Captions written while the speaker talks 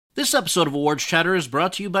This episode of Awards Chatter is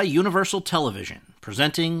brought to you by Universal Television,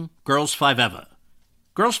 presenting Girls 5 Eva.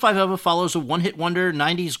 Girls 5 Eva follows a one-hit wonder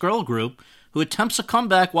 90s girl group who attempts a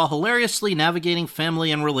comeback while hilariously navigating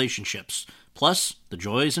family and relationships, plus the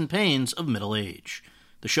joys and pains of middle age.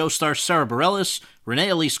 The show stars Sarah Bareilles, Renee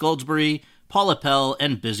Elise Goldsberry, Paula Pell,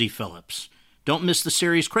 and Busy Phillips. Don't miss the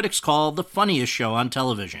series critics call the funniest show on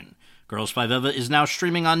television. Girls 5 Eva is now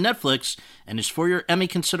streaming on Netflix and is for your Emmy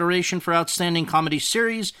consideration for Outstanding Comedy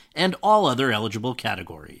Series and all other eligible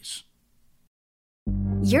categories.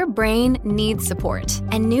 Your brain needs support,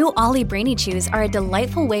 and new Ollie Brainy Chews are a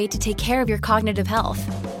delightful way to take care of your cognitive health.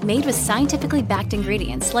 Made with scientifically backed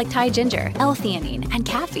ingredients like Thai ginger, L-theanine, and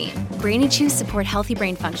caffeine, Brainy Chews support healthy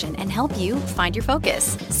brain function and help you find your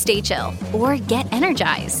focus, stay chill, or get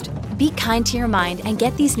energized. Be kind to your mind and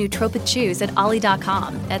get these nootropic chews at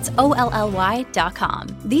ollie.com. That's OLLY.com.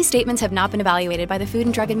 These statements have not been evaluated by the Food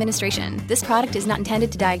and Drug Administration. This product is not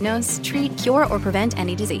intended to diagnose, treat, cure, or prevent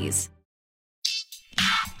any disease.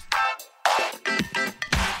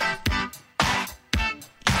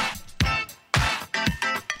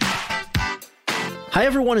 Hi,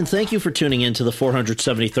 everyone, and thank you for tuning in to the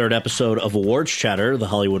 473rd episode of Awards Chatter, the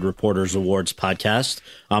Hollywood Reporter's Awards podcast.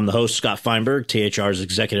 I'm the host, Scott Feinberg, THR's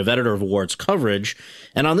executive editor of awards coverage.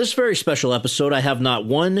 And on this very special episode, I have not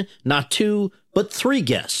one, not two, but three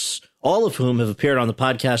guests, all of whom have appeared on the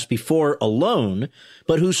podcast before alone,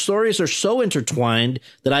 but whose stories are so intertwined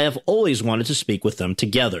that I have always wanted to speak with them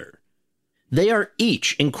together. They are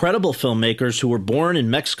each incredible filmmakers who were born in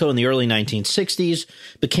Mexico in the early 1960s,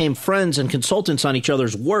 became friends and consultants on each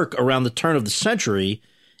other's work around the turn of the century,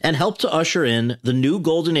 and helped to usher in the new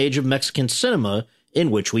golden age of Mexican cinema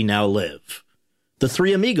in which we now live. The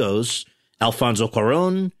three amigos, Alfonso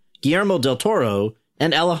Cuarón, Guillermo del Toro,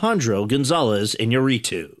 and Alejandro González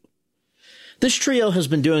Iñárritu. This trio has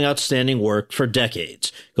been doing outstanding work for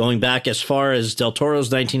decades, going back as far as Del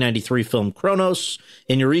Toro's 1993 film Cronos,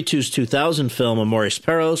 Iñárritu's 2000 film Amores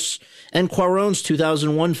Perros, and Cuarón's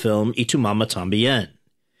 2001 film Y tu mamá también.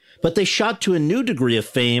 But they shot to a new degree of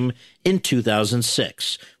fame in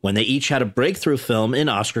 2006, when they each had a breakthrough film in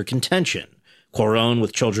Oscar contention. Cuarón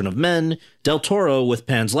with Children of Men, Del Toro with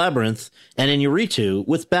Pan's Labyrinth, and Iñárritu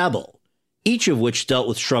with Babel, each of which dealt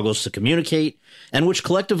with struggles to communicate, and which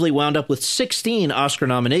collectively wound up with 16 Oscar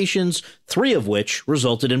nominations, 3 of which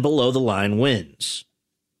resulted in below-the-line wins.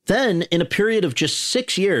 Then, in a period of just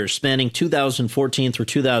 6 years spanning 2014 through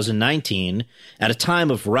 2019, at a time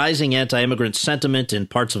of rising anti-immigrant sentiment in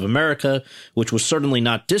parts of America, which was certainly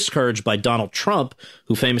not discouraged by Donald Trump,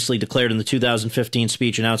 who famously declared in the 2015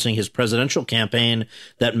 speech announcing his presidential campaign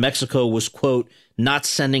that Mexico was, quote, not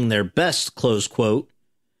sending their best, close quote,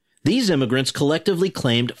 these immigrants collectively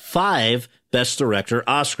claimed 5 Best Director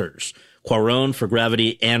Oscars. Cuarón for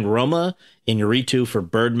Gravity and Roma, Iñárritu for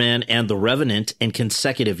Birdman and The Revenant in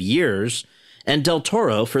consecutive years, and Del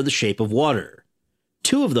Toro for The Shape of Water.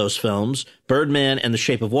 2 of those films, Birdman and The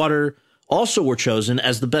Shape of Water, also were chosen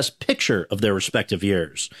as the Best Picture of their respective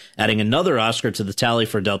years, adding another Oscar to the tally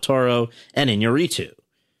for Del Toro and Iñárritu.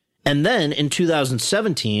 And then, in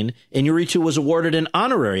 2017, Iñárritu was awarded an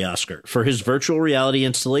honorary Oscar for his virtual reality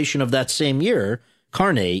installation of that same year,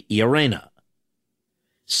 Carne y Arena.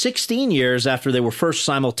 16 years after they were first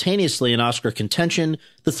simultaneously in Oscar contention,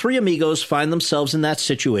 the three amigos find themselves in that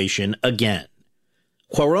situation again.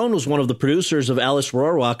 Cuarón was one of the producers of Alice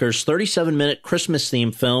Rohrwacher's 37-minute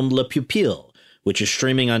Christmas-themed film Le Pupille, which is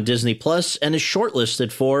streaming on Disney Plus and is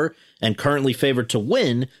shortlisted for, and currently favored to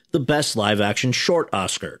win, the Best Live-Action Short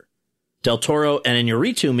Oscar. Del Toro and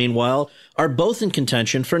Iñárritu, meanwhile, are both in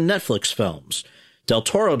contention for Netflix films. Del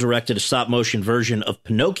Toro directed a stop-motion version of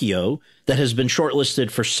Pinocchio that has been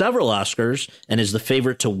shortlisted for several Oscars and is the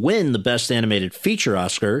favorite to win the Best Animated Feature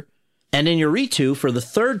Oscar, and Iñárritu, for the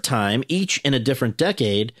third time, each in a different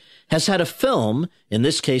decade, has had a film, in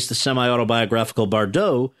this case the semi-autobiographical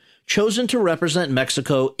Bardo, chosen to represent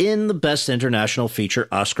Mexico in the Best International Feature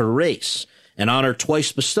Oscar race, an honor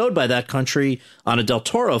twice bestowed by that country on a Del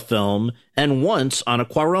Toro film and once on a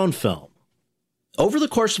Cuarón film. Over the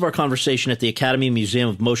course of our conversation at the Academy Museum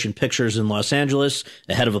of Motion Pictures in Los Angeles,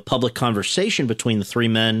 ahead of a public conversation between the three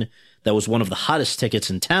men that was one of the hottest tickets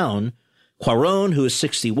in town, Cuarón, who is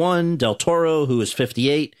 61, Del Toro, who is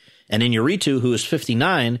 58, and Iñárritu, who is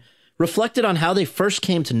 59, reflected on how they first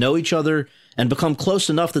came to know each other and become close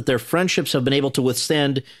enough that their friendships have been able to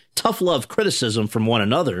withstand tough love criticism from one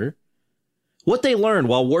another, what they learned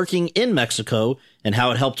while working in Mexico and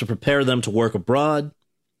how it helped to prepare them to work abroad,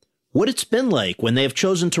 what it's been like when they have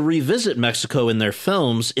chosen to revisit Mexico in their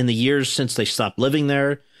films in the years since they stopped living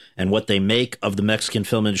there, and what they make of the Mexican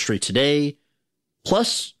film industry today,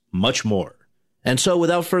 plus much more. And so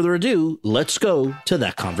without further ado, let's go to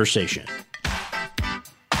that conversation.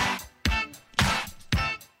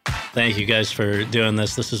 Thank you guys for doing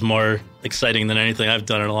this. This is more exciting than anything I've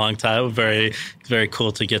done in a long time. Very, very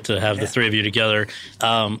cool to get to have the three of you together.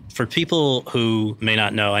 For people who may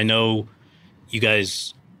not know, I know you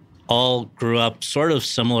guys all grew up sort of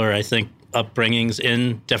similar, I think, upbringings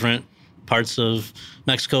in different parts of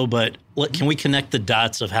Mexico. But can we connect the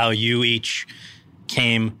dots of how you each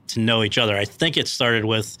came to know each other? I think it started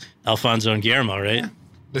with Alfonso and Guillermo, right? Yeah.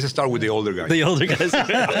 Let's start with the older guys. The older guys.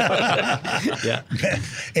 Yeah.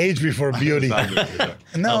 Age before beauty.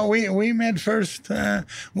 No, we met first.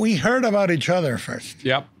 We heard about each other first.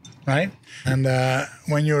 Yep. Right? And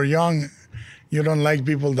when you're young, you don't like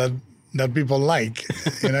people that people like.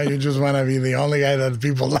 You just want to be the only guy that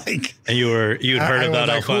people like. And you'd heard about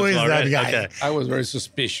like, Alfonso who is already? that guy? Okay. I was very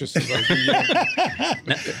suspicious about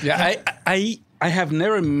him. Yeah, I have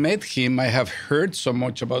never met him. I have heard so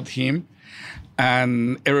much about him.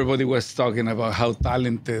 And everybody was talking about how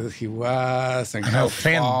talented he was and how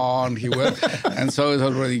fun he was. And so I was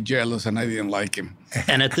already jealous and I didn't like him.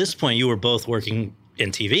 And at this point, you were both working in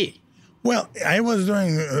TV. Well, I was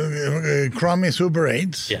doing Crummy Super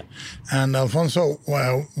 8s. Yeah. And Alfonso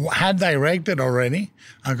had directed already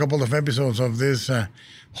a couple of episodes of this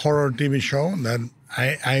horror TV show that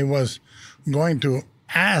I was going to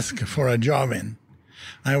ask for a job in.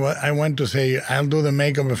 I went to say, I'll do the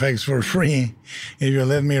makeup effects for free if you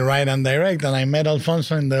let me write and direct. And I met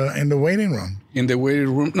Alfonso in the waiting room. In the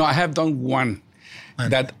waiting room? No, I have done one.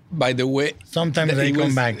 That, by the way... Sometimes they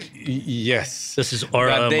come back. Yes. This is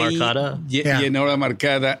Hora Marcada? Yeah, Hora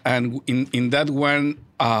Marcada. And in that one,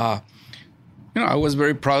 I was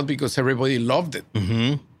very proud because everybody loved it.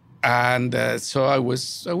 Mm-hmm. And so I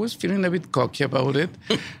was feeling a bit cocky about it.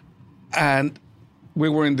 And we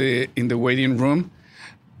were in the waiting room.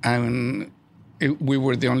 And we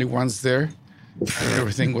were the only ones there. And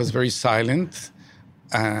everything was very silent.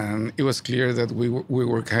 And it was clear that we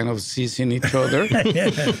were kind of seizing each other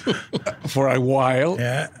for a while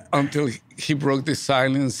until he broke the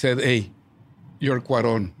silence and said, "Hey, you're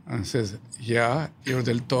Cuarón." And I says, "Yeah, you're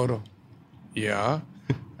Del Toro." "Yeah."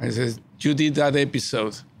 I says, "You did that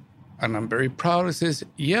episode." And I'm very proud. He says,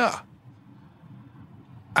 "Yeah."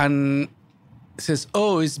 And he says,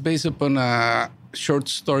 "Oh, it's based upon a short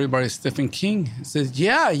story by Stephen King." He says,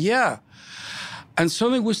 yeah. And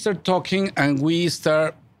suddenly we start talking and we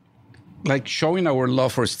start like showing our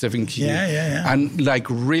love for Stephen King. Yeah. And like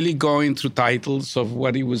really going through titles of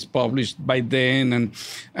what he was published by then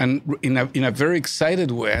and in a very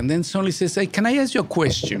excited way. And then suddenly says, "Hey, can I ask you a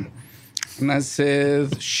question?" And I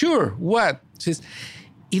said, "Sure, what?" He says,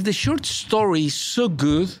 "If the short story is so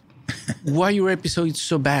good, why your episode is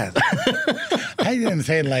so bad?" I didn't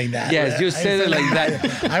say it like that. Yes, you said it like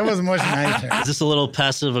that. I was much nicer. Is this a little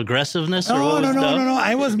passive aggressiveness? No.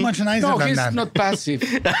 I was much nicer No, than he's that. not passive.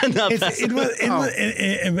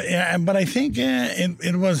 But I think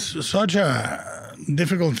it was such a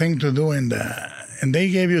difficult thing to do and they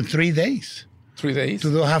gave you 3 days. 3 days? To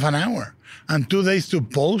do half an hour. And 2 days to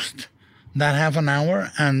post that half an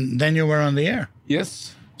hour, and then you were on the air.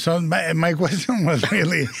 Yes. So my question was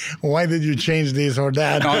really, why did you change this or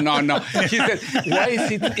that? No. He said, why is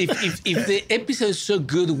it, if the episode is so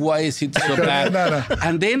good, why is it so bad? No.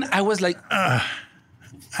 And then I was like, I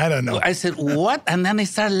don't know. I said, what? And then I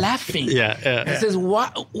started laughing. Yeah. I said,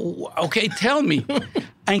 what? Okay, tell me.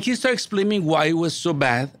 And he started explaining why it was so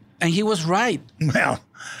bad. And he was right. Well,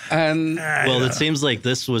 it seems like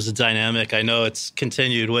this was a dynamic. I know it's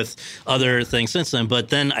continued with other things since then. But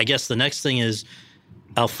then I guess the next thing is,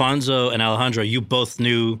 Alfonso and Alejandro, you both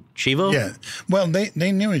knew Chivo? Yeah. Well,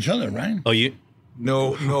 they knew each other, right? Oh, you?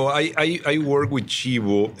 No. I work with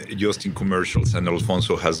Chivo just in commercials, and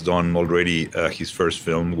Alfonso has done already his first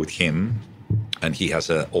film with him, and he has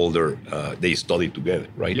an older. They studied together,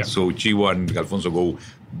 right? Yeah. So Chivo and Alfonso go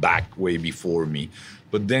back way before me.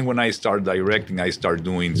 But then when I start directing, I start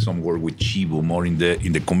doing some work with Chivo more in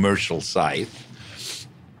the commercial side.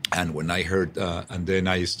 And when I heard, and then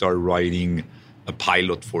I started writing a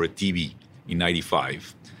pilot for a TV in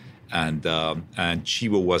 '95, and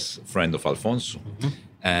Chivo was a friend of Alfonso,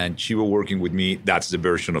 and Chivo working with me. That's the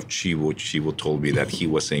version of Chivo. Chivo told me that he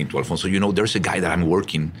was saying to Alfonso, there's a guy that I'm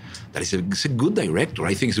working that is a good director.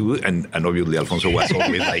 I think it's good, and obviously Alfonso was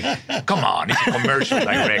always like, come on, it's a commercial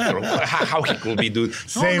director. How he could be doing?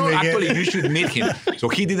 No, actually, you should meet him. So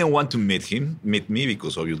he didn't want to meet me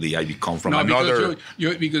because obviously I come from another.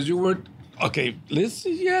 Because you were. Okay, let's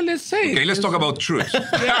say. Okay, let's talk about truth.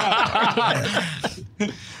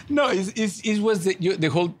 No, it was the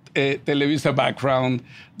whole Televisa background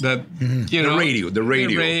that you know the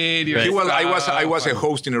radio. I was a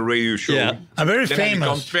host in a radio show. Yeah. A very Then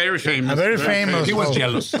famous. very famous. A very famous. He was host.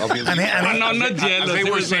 jealous. Obviously. No, not jealous. As they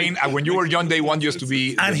were saying, when you were young, they want you to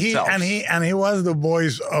be themselves. He was the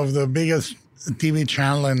voice of the biggest TV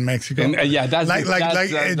channel in Mexico. That's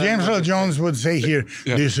James Earl Jones would say here,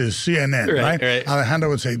 this is CNN, right? Alejandro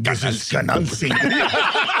would say, this is Canal 5.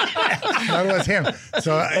 That was him.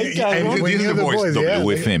 So we knew the voice.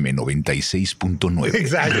 WFM 96.9.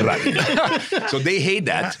 Exactly. Right. So they hate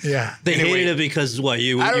that. Yeah. They hated it because what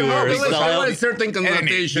you were a certain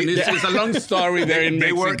connotation. It's a long story there in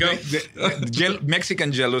Mexico.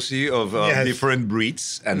 Mexican jealousy of different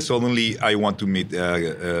breeds, and suddenly I want to meet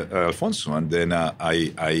Alfonso, and then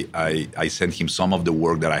I sent him some of the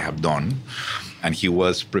work that I have done. And he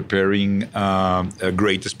was preparing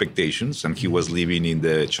Great Expectations, and he was living in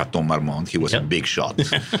the Chateau Marmont. He was a big shot,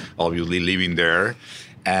 obviously living there.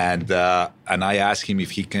 And I asked him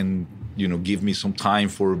if he can, give me some time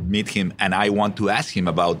for meet him. And I want to ask him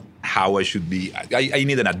about how I should be. I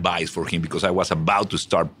need an advice for him because I was about to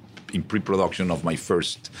start in pre-production of my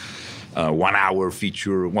first 1 hour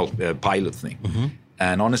feature, pilot thing. Mm-hmm.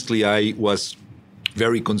 And honestly, I was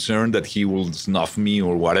very concerned that he will snuff me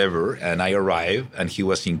or whatever. And I arrived, and he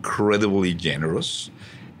was incredibly generous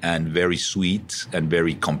and very sweet and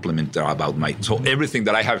very complimentary about so everything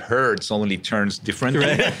that I have heard suddenly turns different.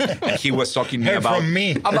 Right. And he was talking to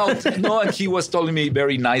me and he was telling me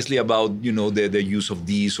very nicely about, the use of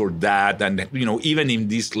this or that. And, even in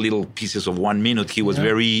these little pieces of 1 minute, he was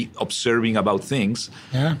very observing about things.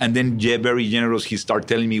 Yeah. And then very generous, he started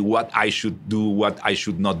telling me what I should do, what I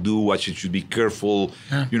should not do, what I should be careful,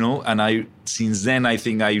 and since then, I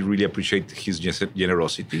think I really appreciate his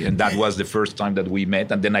generosity. And that was the first time that we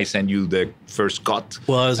met. And then I sent you the first cut.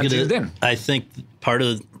 Well, I think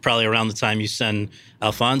probably around the time you send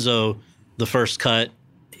Alfonso the first cut,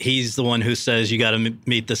 he's the one who says, you got to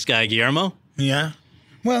meet this guy, Guillermo. Yeah.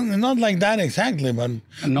 Well, not like that exactly, but...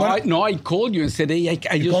 I called you and said, hey,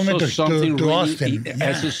 I just saw something to Austin.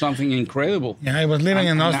 I saw something incredible. Yeah, I was living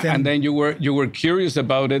in Austin. And then you were curious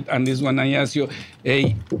about it, and this one I asked you,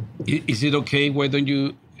 hey, is it okay?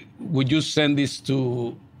 Would you send this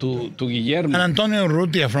to Guillermo? And Antonio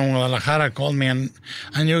Urrutia from Guadalajara called me, and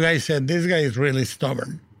you guys said, this guy is really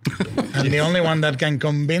stubborn. And the only one that can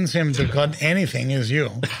convince him to cut anything is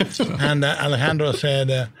you. And Alejandro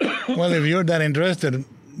said, well, if you're that interested,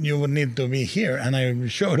 you would need to be here. And I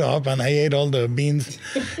showed up, and I ate all the beans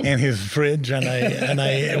in his fridge, and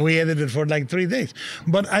we ate it for like 3 days.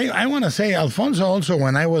 But I want to say, Alfonso also,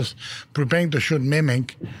 when I was preparing to shoot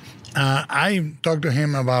Mimic, I talked to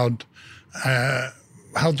him about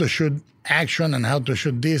how to shoot action and how to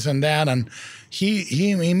shoot this and that, and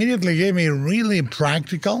he immediately gave me really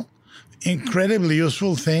practical, incredibly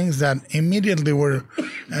useful things that immediately were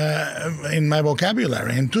in my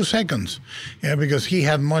vocabulary in 2 seconds, because he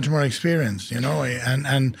had much more experience,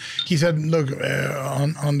 and he said, look,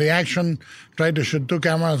 on the action, try to shoot 2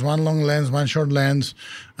 cameras, 1 long lens, 1 short lens,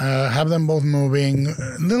 have them both moving,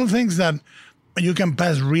 little things that you can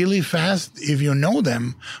pass really fast if you know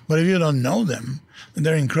them, but if you don't know them,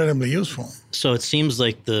 they're incredibly useful. So it seems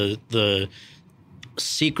like the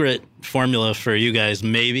secret formula for you guys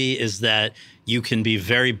maybe is that you can be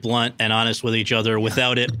very blunt and honest with each other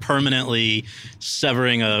without it permanently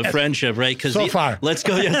severing a friendship, right? So far. Let's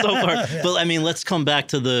go, so far. Yeah. But I mean, let's come back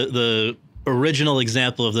to the original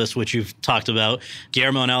example of this, which you've talked about,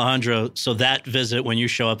 Guillermo and Alejandro. So that visit, when you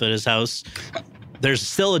show up at his house, there's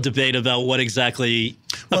still a debate about what exactly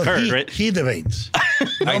occurred, right? He debates.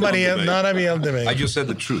 Nobody else debates. I just said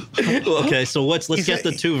the truth. Okay, so let's get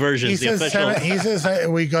the 2 versions. He says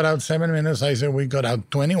we got out 7 minutes. I said we got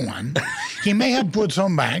out 21. He may have put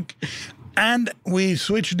some back, and we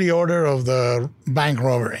switched the order of the bank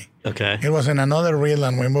robbery. Okay. It was in another reel,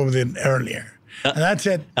 and we moved it earlier. And that's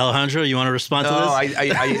it. Alejandro, you want to respond to this?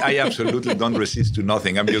 I absolutely don't resist to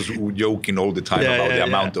nothing. I'm just joking all the time about the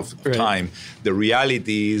amount of time. The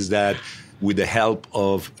reality is that with the help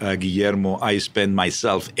of Guillermo, I spent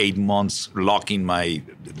myself 8 months locking my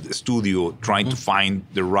studio, trying to find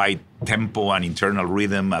the right tempo and internal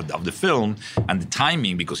rhythm of the film and the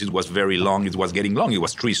timing, because it was very long. It was getting long. It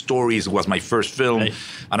was 3 stories. It was my first film,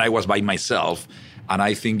 and I was by myself. And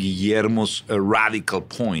I think Guillermo's radical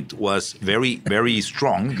point was very, very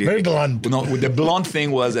strong. Very blunt. No, the blunt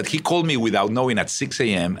thing was that he called me without knowing at 6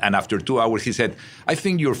 a.m. And after 2 hours, he said, I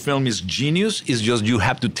think your film is genius. It's just you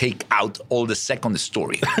have to take out all the second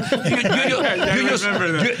story.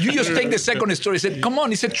 you just take the second story. He said, come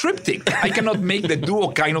on, it's a triptych. I cannot make the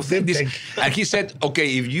duo kind of thing. And he said,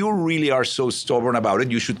 okay, if you really are so stubborn about it,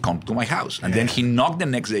 you should come to my house. And then he knocked the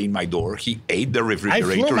next day in my door. He ate the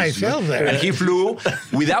refrigerator. I flew myself there. And he flew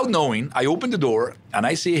without knowing. I opened the door and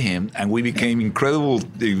I see him, and we became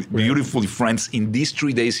beautiful friends in these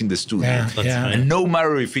 3 days in the studio. And no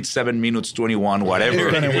matter if it's 7 minutes, 21, whatever.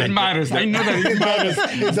 It matters. I know that it matters.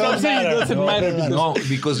 Stop saying it doesn't matter. No,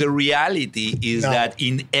 because the reality is that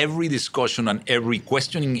in every discussion and every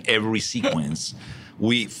questioning, every sequence,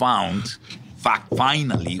 we found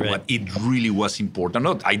finally what it really was important.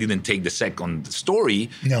 Not I didn't take the second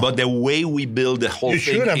story, but the way we build the whole thing. You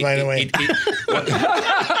should have, by the way.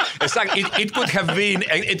 Exactly. It could have been.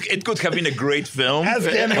 It could have been a great film,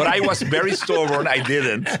 but I was very stubborn. I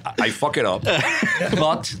didn't. I fuck it up.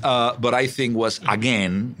 But I think was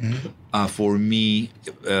again for me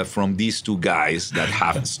from these two guys that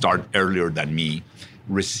have started earlier than me,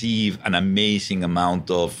 receive an amazing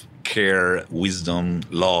amount of care, wisdom,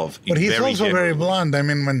 love. But he's also very blunt. I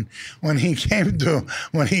mean, when he came to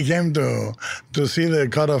see the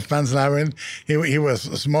Cut Off Pants Labyrinth, he was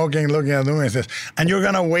smoking, looking at me, and says, "And you're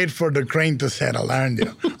gonna wait for the crane to settle, aren't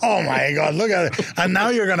you?" Oh my God, look at it! And now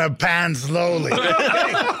you're gonna pan slowly.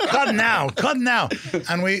 Cut now,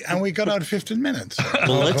 and we cut out 15 minutes.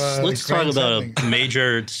 Well, let's talk about a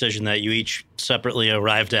major decision that you each separately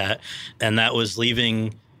arrived at, and that was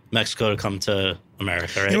leaving Mexico to come to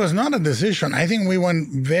America, right? It was not a decision. I think we went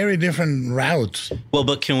very different routes. Well,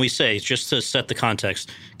 but can we say, just to set the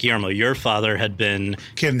context, Guillermo, your father had been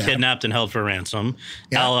kidnapped and held for ransom.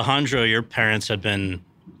 Yeah. Alejandro, your parents had been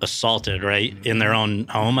assaulted, right, in their own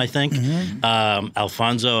home, I think. Mm-hmm.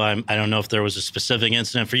 Alfonso, I don't know if there was a specific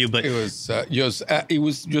incident for you, but it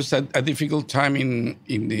was just a difficult time in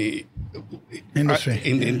the industry.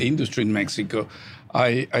 In the industry in Mexico.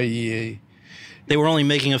 They were only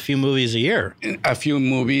making a few movies a year. A few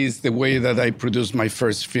movies. The way that I produced my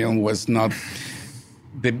first film was not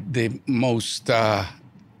the most the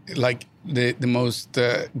most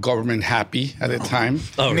government happy at the time.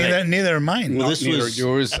 Oh, right. Neither mine. Well, this was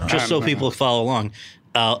yours. Just so people follow along.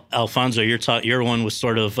 Alfonso, your one was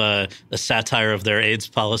sort of a satire of their AIDS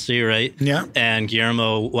policy, right? Yeah. And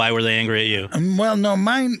Guillermo, why were they angry at you? Well, no,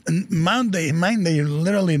 mine they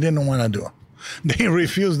literally didn't want to do. They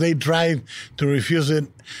refused. They tried to refuse it.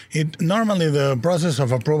 Normally the process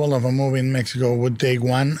of approval of a movie in Mexico would take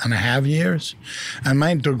 1.5 years, and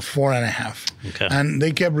mine took 4.5. Okay. And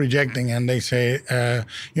they kept rejecting, and they say,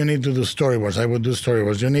 you need to do storyboards. I would do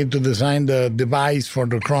storyboards. You need to design the device for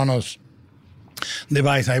the Kronos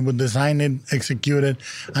device. I would design it, execute it.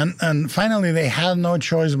 And finally they had no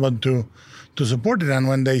choice but to support it. And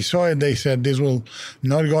when they saw it, they said, this will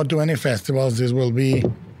not go to any festivals. This will be...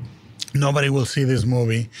 Nobody will see this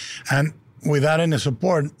movie. And without any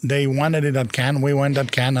support, they wanted it at Cannes. We went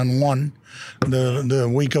at Cannes and won the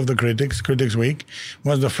week of the Critics Week.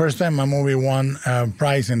 Was the first time a movie won a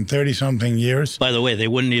prize in 30-something years. By the way, they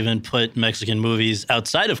wouldn't even put Mexican movies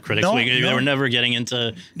outside of Critics Week. They were never getting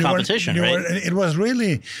into competition, right? It was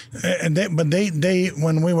really... they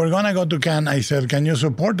when we were going to go to Cannes, I said, can you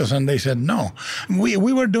support us? And they said, no. We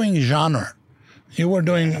were doing genre. You were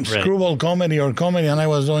doing screwball comedy or comedy, and I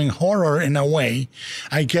was doing horror in a way.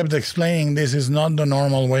 I kept explaining this is not the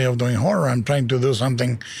normal way of doing horror. I'm trying to do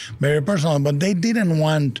something very personal. But they didn't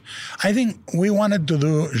want... I think we wanted to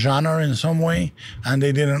do genre in some way, and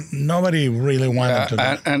they didn't... Nobody really wanted to do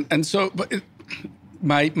and so... But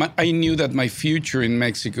I knew that my future in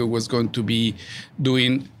Mexico was going to be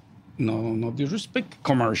doing... No disrespect,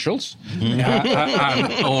 commercials,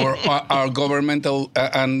 or our governmental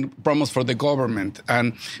and promos for the government,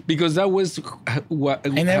 and because that was what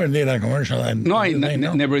I never did a commercial.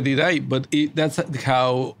 Never did. But that's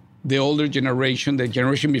how the older generation, the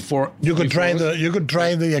generation before, you could try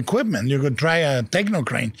the equipment. You could try a techno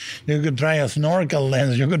crane. You could try a snorkel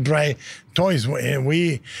lens. You could try toys.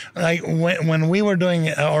 We like when we were doing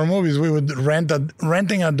our movies, we would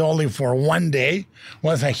renting a dolly for 1 day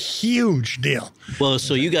was a huge deal. Well,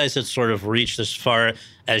 so you guys had sort of reached as far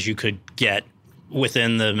as you could get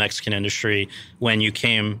within the Mexican industry when you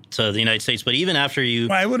came to the United States. But even after you...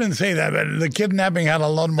 Well, I wouldn't say that, but the kidnapping had a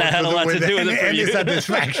lot more to do with any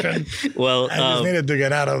satisfaction. Well, I just needed to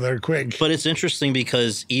get out of there quick. But it's interesting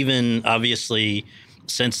because even, obviously,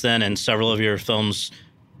 since then, and several of your films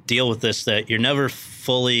deal with this, that you're never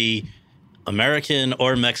fully American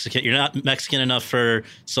or Mexican. You're not Mexican enough for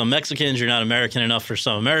some Mexicans. You're not American enough for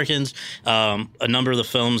some Americans. A number of the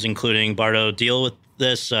films, including Bardo, deal with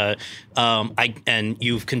this. And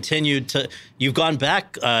you've gone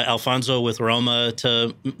back, Alfonso with Roma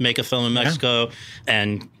to make a film in Mexico,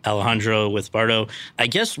 and Alejandro with Bardo. I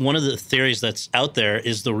guess one of the theories that's out there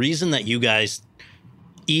is the reason that you guys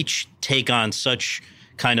each take on such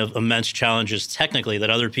kind of immense challenges technically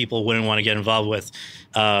that other people wouldn't want to get involved with.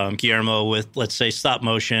 Guillermo with, let's say, stop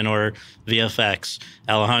motion or VFX.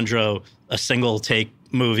 Alejandro, a single take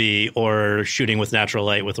movie or shooting with natural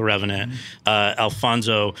light with The Revenant.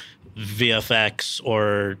 Alfonso, VFX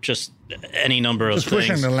or just any number of things. Just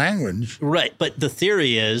pushing the language. Right. But the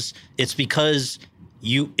theory is it's because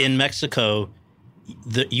you, in Mexico,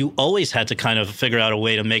 you always had to kind of figure out a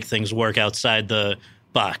way to make things work outside the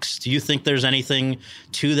box. Do you think there's anything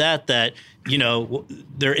to that,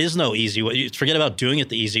 there is no easy way? Forget about doing it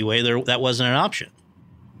the easy way. That wasn't an option.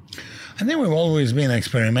 I think we've always been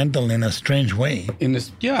experimental in a strange way.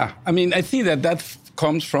 I mean, I think that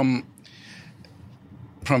comes from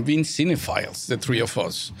being cinephiles, the three of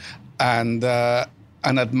us, and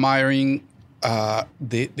admiring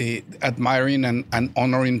admiring and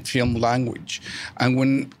honoring film language.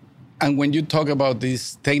 And when you talk about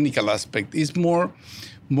this technical aspect, it's more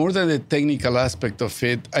than the technical aspect of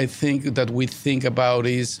it. I think that we think about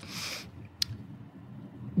is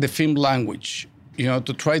the film language,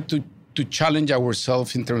 to try to challenge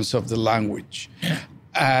ourselves in terms of the language. Yeah.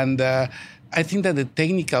 And I think that the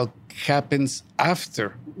technical happens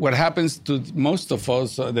after. What happens to most of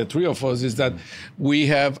us, the three of us, is that we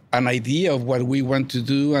have an idea of what we want to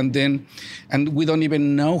do, and we don't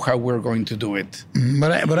even know how we're going to do it.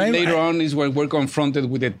 But later on is when we're confronted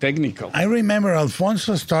with the technical. I remember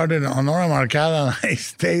Alfonso started on Hora Marcada. I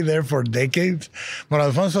stayed there for decades. But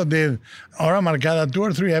Alfonso did Hora Marcada 2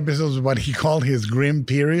 or 3 episodes of what he called his grim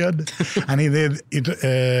period. And he did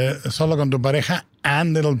it Solo con tu pareja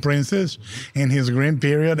and Little Princess in his green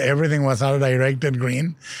period. Everything was directed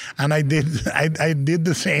green. And I did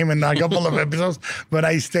the same in a couple of episodes, but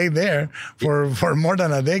I stayed there for more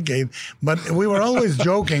than a decade. But we were always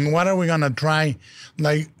joking, what are we going to try?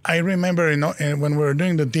 Like, I remember when we were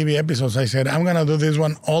doing the TV episodes, I said, I'm going to do this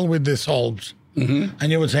one all with the solds. Mm-hmm.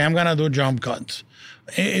 And you would say, I'm going to do jump cuts.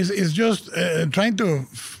 It's just trying to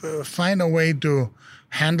find a way to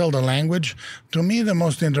handle the language. To me, the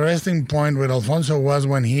most interesting point with Alfonso was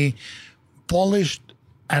when he polished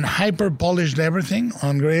and hyper-polished everything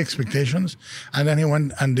on Great Expectations, and then he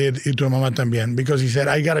went and did Y Tu Mamá También, because he said,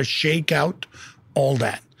 I got to shake out all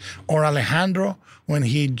that. Or Alejandro, when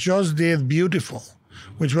he just did Beautiful,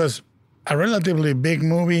 which was a relatively big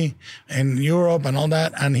movie in Europe and all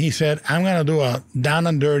that, and he said, I'm going to do a down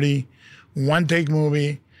and dirty, one-take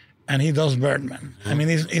movie, and he does Birdman. I mean,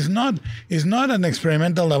 it's not an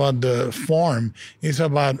experimental about the form. It's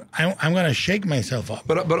about, I'm going to shake myself up.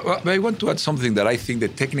 But I want to add something that I think the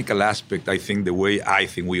technical aspect, the way I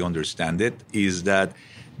think we understand it, is that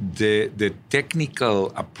the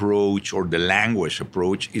technical approach or the language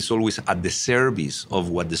approach is always at the service of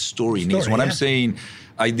what the story needs. When I'm saying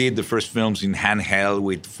I did the first films in handheld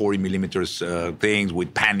with 40 millimeters things,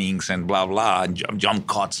 with pannings and blah, blah, and jump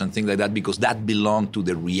cuts and things like that, because that belonged to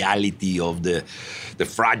the reality of the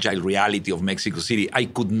fragile reality of Mexico City. I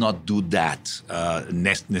could not do that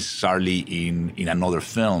necessarily in another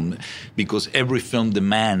film, because every film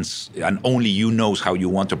demands, and only you knows how you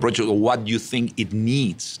want to approach it or what you think it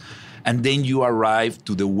needs. And then you arrive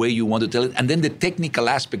to the way you want to tell it. And then the technical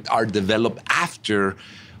aspects are developed after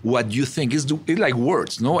what you think is like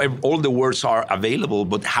words, no? All the words are available,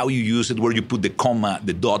 but how you use it, where you put the comma,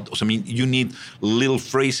 the dot. So, I mean, you need little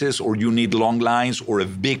phrases, or you need long lines, or a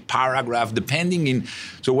big paragraph, depending.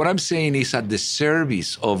 So what I'm saying is at the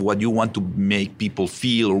service of what you want to make people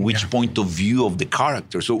feel, or which point of view of the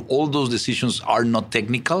character. So all those decisions are not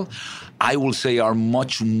technical. I will say are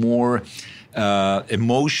much more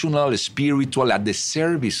emotional, spiritual, at the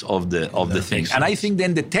service of the thing. And I think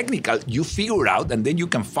then the technical, you figure out, and then you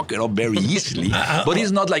can fuck it up very easily. But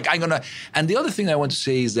it's not like I'm going to... And the other thing I want to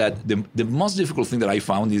say is that the most difficult thing that I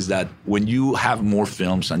found is that when you have more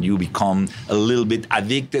films and you become a little bit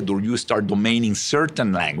addicted, or you start domaining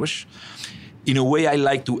certain language, in a way, I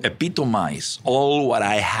like to epitomize all what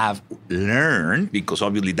I have learned, because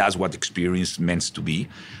obviously that's what experience meant to be.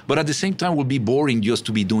 But at the same time, it will be boring just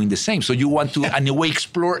to be doing the same. So you want to, in a way,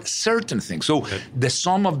 explore certain things. So the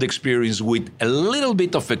sum of the experience with a little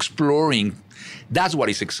bit of exploring, that's what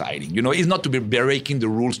is exciting. It's not to be breaking the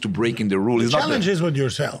rules to breaking the rules. The challenge is with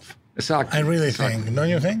yourself. Exactly. I really think. Don't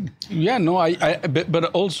you think? Yeah, no, but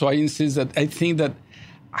also I insist that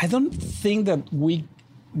I don't think that we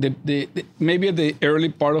maybe at the early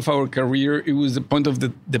part of our career, it was the point of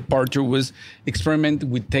the departure was experiment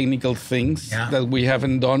with technical things that we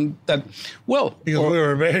haven't done. Because we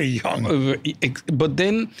were very young. But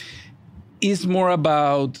then it's more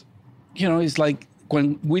about, it's like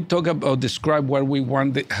when we talk about describe what we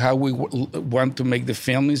want, how we want to make the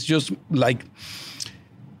film, it's just like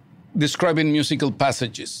describing musical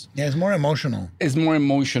passages. Yeah, it's more emotional.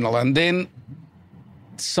 And then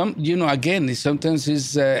again, sometimes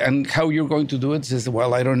is and how you're going to do it is,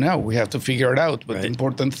 well, I don't know. We have to figure it out. But the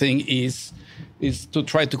important thing is to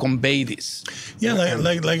try to convey this. Yeah,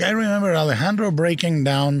 like I remember Alejandro breaking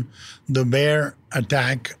down the bear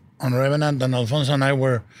attack on Revenant, and Alfonso and I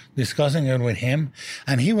were discussing it with him,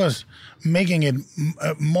 and he was making it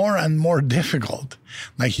more and more difficult.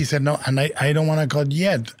 Like he said, no, and I don't want to cut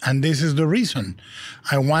yet, and this is the reason.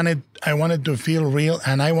 I wanted to feel real,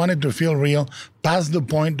 and I wanted to feel real past the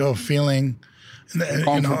point of feeling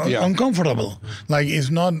uncomfortable. Like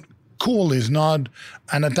it's not cool, it's not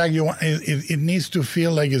an attack you want. It needs to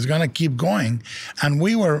feel like it's gonna keep going. And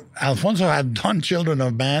Alfonso had done Children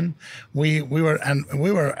of Man. We were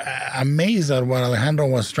amazed at what Alejandro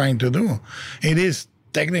was trying to do. It is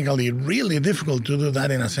technically really difficult to do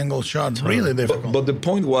that in a single shot. Really difficult. But the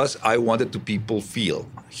point was, I wanted to people feel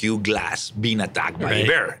Hugh Glass being attacked by a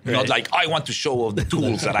bear. Not like I want to show off the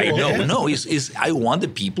tools that I know. No, I want the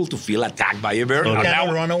people to feel attacked by a bear. And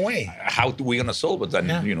now run away. How are we going to solve it?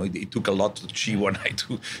 And it took a lot to Chivo and I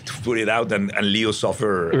to put it out, and Leo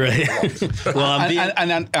suffered. Right. Well,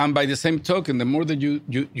 and by the same token, the more that you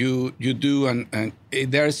do, and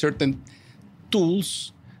there are certain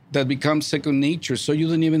tools that becomes second nature, so you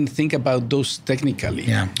don't even think about those technically.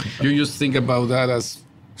 Yeah. You just think about that as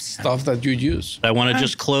stuff that you use. I want to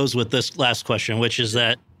just close with this last question, which is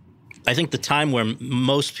that I think the time where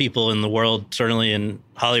most people in the world, certainly in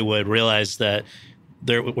Hollywood, realized that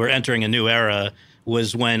we're entering a new era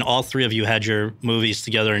was when all three of you had your movies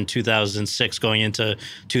together in 2006 going into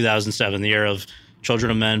 2007, the year of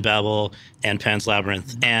Children of Men, Babel, and Pan's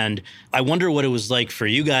Labyrinth. And I wonder what it was like for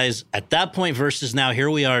you guys at that point versus now. Here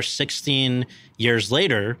we are 16 years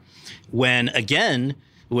later, when again,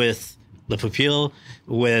 with the Pupille,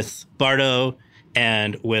 with Bardo,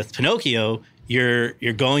 and with Pinocchio, you're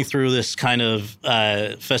going through this kind of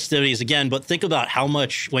festivities again. But think about how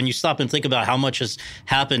much, when you stop and think about how much has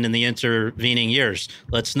happened in the intervening years.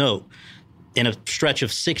 Let's note, in a stretch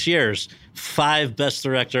of 6 years, 5 Best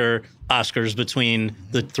Director Oscars between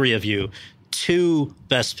the three of you, 2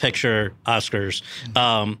 Best Picture Oscars,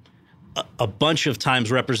 a bunch of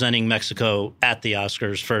times representing Mexico at the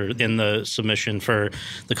Oscars in the submission for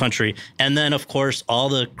the country. And then, of course, all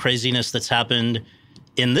the craziness that's happened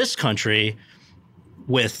in this country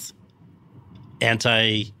with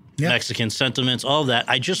anti-Mexican sentiments, all of that.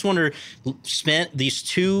 I just wonder, spent these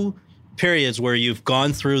 2 periods where you've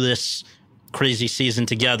gone through this crazy season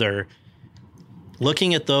together,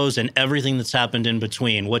 looking at those and everything that's happened in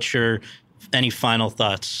between, any final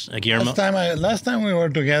thoughts, Guillermo? Last time we were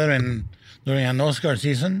together during an Oscar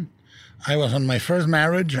season, I was on my first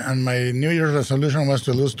marriage, and my New Year's resolution was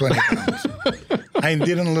to lose 20 pounds. I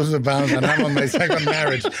didn't lose the pounds, and I'm on my second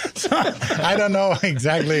marriage. So I don't know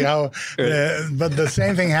exactly how, but the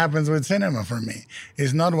same thing happens with cinema for me.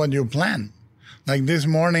 It's not what you plan. Like this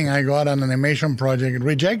morning, I got an animation project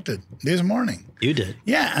rejected this morning. You did?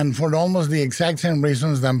 Yeah, and for almost the exact same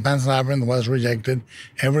reasons that Pan's Labyrinth was rejected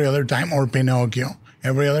every other time, or Pinocchio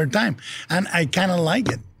every other time. And I kind of like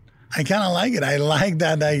it. I like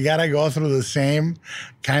that I got to go through the same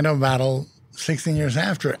kind of battle 16 years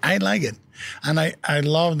after. I like it. And I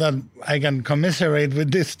love that I can commiserate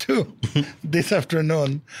with this too, this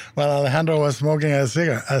afternoon, while Alejandro was smoking a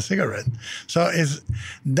cigarette. So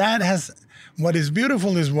what is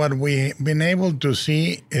beautiful is what we've been able to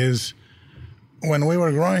see is when we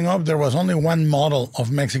were growing up, there was only one model of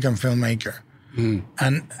Mexican filmmaker. Mm.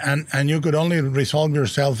 And you could only resolve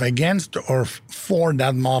yourself against or for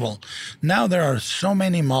that model. Now there are so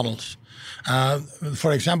many models.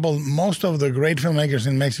 For example, most of the great filmmakers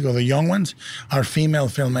in Mexico, the young ones, are female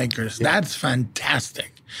filmmakers. Yeah. That's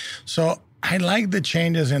fantastic. So I like the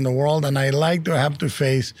changes in the world, and I like to have to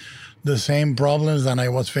face the same problems that I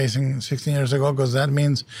was facing 16 years ago, because that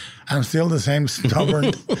means I'm still the same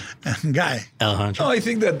stubborn guy. Alejandro. No, I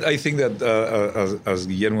think that as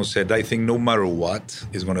Guillermo said, I think no matter what,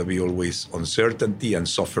 is going to be always uncertainty and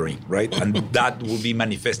suffering, right? And that will be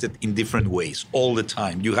manifested in different ways all the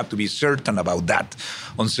time. You have to be certain about that.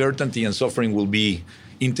 Uncertainty and suffering will be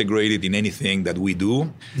integrate it in anything that we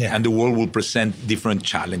do, Yeah. and the world will present different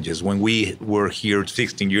challenges. When we were here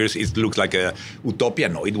 16 years, it looked like a utopia.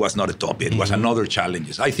 No, it was not a utopia. It was another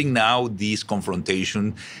challenges. I think now these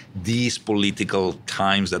confrontation, these political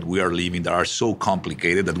times that we are living that are so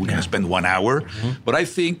complicated that we can spend 1 hour. But I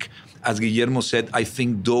think, as Guillermo said, I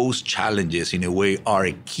think those challenges, in a way, are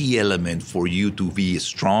a key element for you to be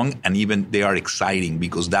strong, and even they are exciting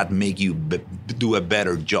because that make you do a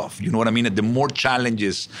better job. You know what I mean? The more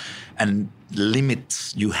challenges and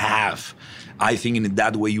limits you have, I think in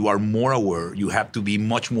that way you are more aware. You have to be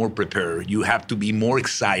much more prepared. You have to be more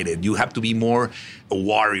excited. You have to be more a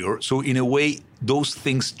warrior. So in a way, those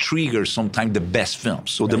things trigger sometimes the best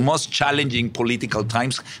films. So the most challenging political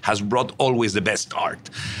times has brought always the best art.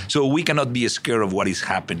 So we cannot be scared of what is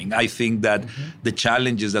happening. I think that the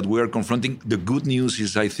challenges that we are confronting, the good news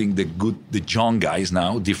is I think the young guys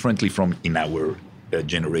now, differently from in our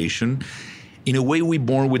generation, in a way, we're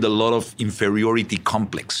born with a lot of inferiority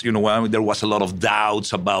complex. You know, there was a lot of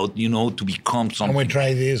doubts about, to become something. Can we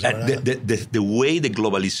try this? The way the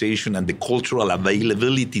globalization and the cultural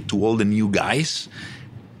availability to all the new guys,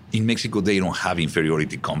 in Mexico, they don't have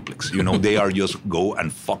inferiority complex. They are just go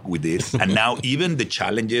and fuck with it. And now even the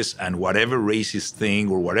challenges and whatever racist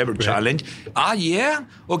thing or whatever challenge,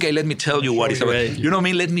 okay, let me tell you what is about. You know what I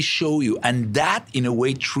mean? Let me show you. And that, in a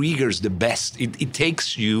way, triggers the best. It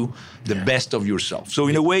takes you the best of yourself. So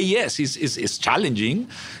in a way, yes, it's challenging.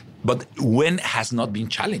 But when has not been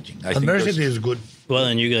challenging? Adversity is good. Well,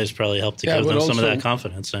 and you guys probably helped to give them some of that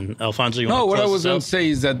confidence. And Alfonso, what I was going to say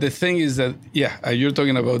is that the thing is that, you're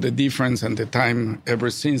talking about the difference and the time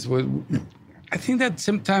ever since. I think that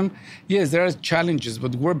sometimes, yes, there are challenges,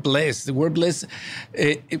 but we're blessed. We're blessed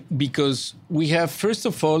because we have, first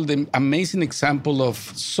of all, the amazing example of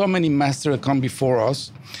so many masters that come before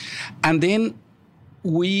us. And then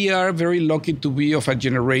we are very lucky to be of a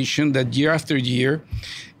generation that year after year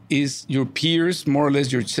is your peers, more or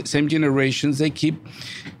less your same generations, they keep,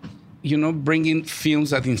 bringing films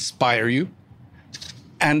that inspire you.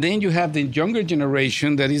 And then you have the younger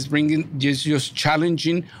generation that is bringing, just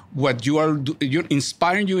challenging what you are,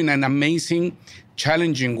 inspiring you in an amazing,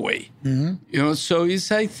 challenging way. So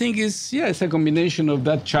I think it's a combination of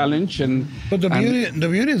that challenge. But the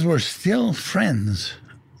beauty is we're still friends.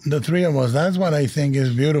 The three of us. That's what I think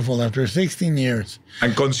is beautiful after 16 years.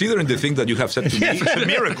 And considering the thing that you have said to me, it's a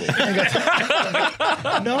miracle.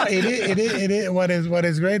 No, it is. What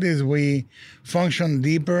is great is we function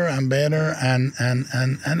deeper and better, and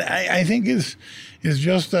I think it's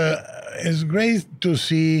just it's great to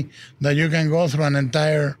see that you can go through an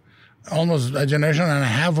entire, almost a generation and a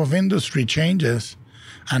half of industry changes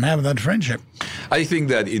and have that friendship. I think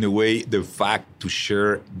that in a way, the fact to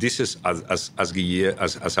share this is as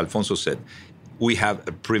Alfonso said, we have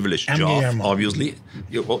a privileged job. Guillermo. Obviously,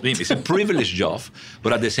 it's a privileged job,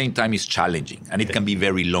 but at the same time, it's challenging and it can be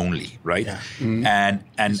very lonely, right? Yeah.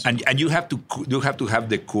 And you have to have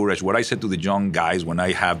the courage. What I said to the young guys when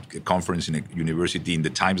I have a conference in a university in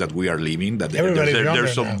the times that we are living, that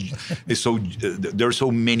there's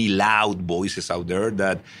so many loud voices out there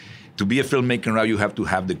that. To be a filmmaker now, you have to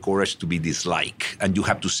have the courage to be disliked, and you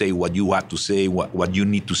have to say what you have to say, what you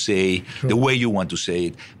need to say, the way you want to say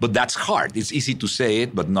it. But that's hard. It's easy to say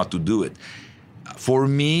it, but not to do it. For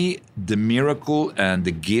me, the miracle and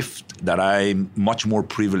the gift that I'm much more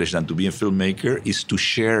privileged than to be a filmmaker is to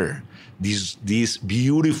share this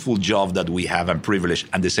beautiful job that we have and privilege,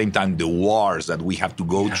 and at the same time, the wars that we have to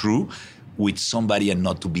go through with somebody and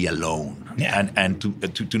not to be alone. Yeah. And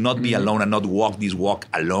to not be alone and not walk this walk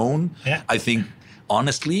alone. Yeah. I think,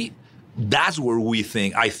 honestly, that's where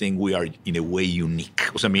I think we are in a way unique.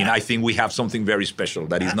 I mean, I think we have something very special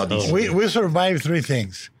that is not easy. We survived three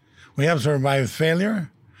things. We have survived failure,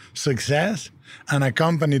 success, and a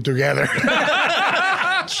company together.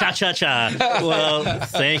 Cha-cha-cha. Well,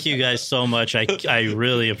 thank you guys so much. I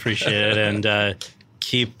really appreciate it. And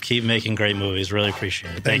keep making great movies. Really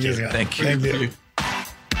appreciate it. Thank you. Thank you.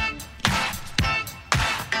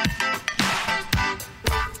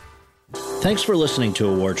 Thanks for listening to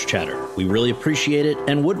Awards Chatter. We really appreciate it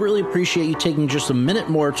and would really appreciate you taking just a minute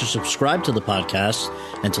more to subscribe to the podcast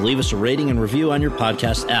and to leave us a rating and review on your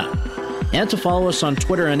podcast app. And to follow us on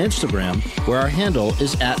Twitter and Instagram, where our handle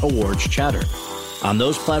is @AwardsChatter. On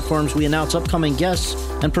those platforms, we announce upcoming guests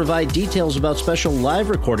and provide details about special live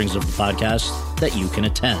recordings of the podcast that you can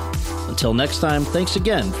attend. Until next time, thanks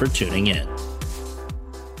again for tuning in.